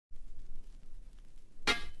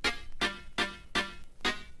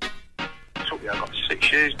Yeah, I got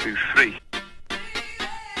 6 years, do 3.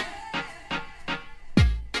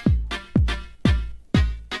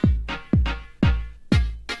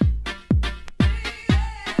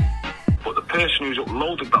 But the person who's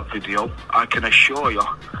uploaded that video, I can assure you,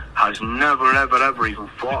 has never, ever, ever even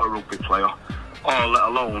fought a rugby player, or let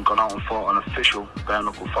alone gone out and fought an official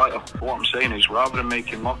bare-knuckle fighter. But what I'm saying is, rather than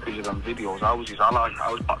making mockeries of them videos, I was his ally.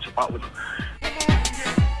 I was back to back with him.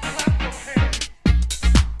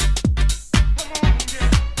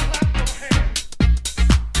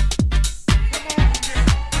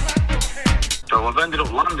 So I've ended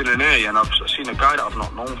up landing in here, and I've seen a guy that I've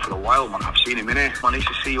not known for a while, man. I've seen him in here. Man, I used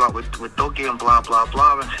to see you out with Dougie and blah, blah,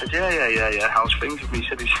 blah. And I said, yeah. How's things with me? He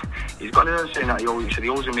said he's got in there saying that he owes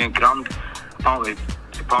me $1,000.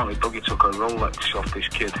 Apparently Dougie took a Rolex off this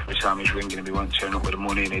kid every time he's ringing him. He won't turn up with the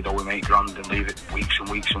money, and he'd owe him $8,000 and leave it weeks and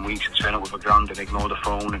weeks and weeks and turn up with $1,000 and ignore the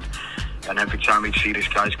phone. And every time he'd see this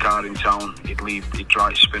guy's car in town, he'd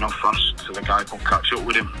try to spin off fast so the guy could catch up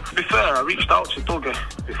with him. To be fair, I reached out to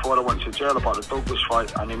Dougie before I went to jail about the Douglas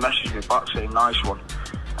fight, and he messaged me back saying, nice one.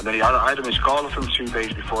 And then I had a missed call of him 2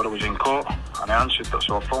 days before I was in court, and I answered that,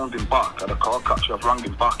 so I phoned him back. I had a call catcher, I rang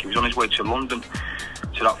him back. He was on his way to London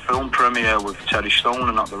to that film premiere with Terry Stone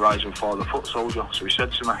and that The Rise and Fall of the Foot Soldier. So he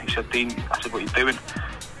said to me, he said, Dean, I said, what are you doing?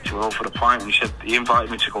 To go for the pint, and he said he invited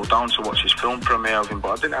me to go down to watch his film premiere of him, but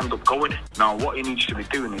I didn't end up going. Now what he needs to be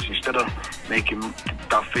doing is, instead of making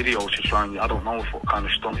that video to try and, I don't know what kind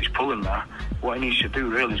of stunt he's pulling there, what he needs to do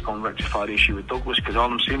really is go and rectify the issue with Douglas, because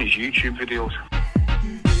all I'm seeing is YouTube videos.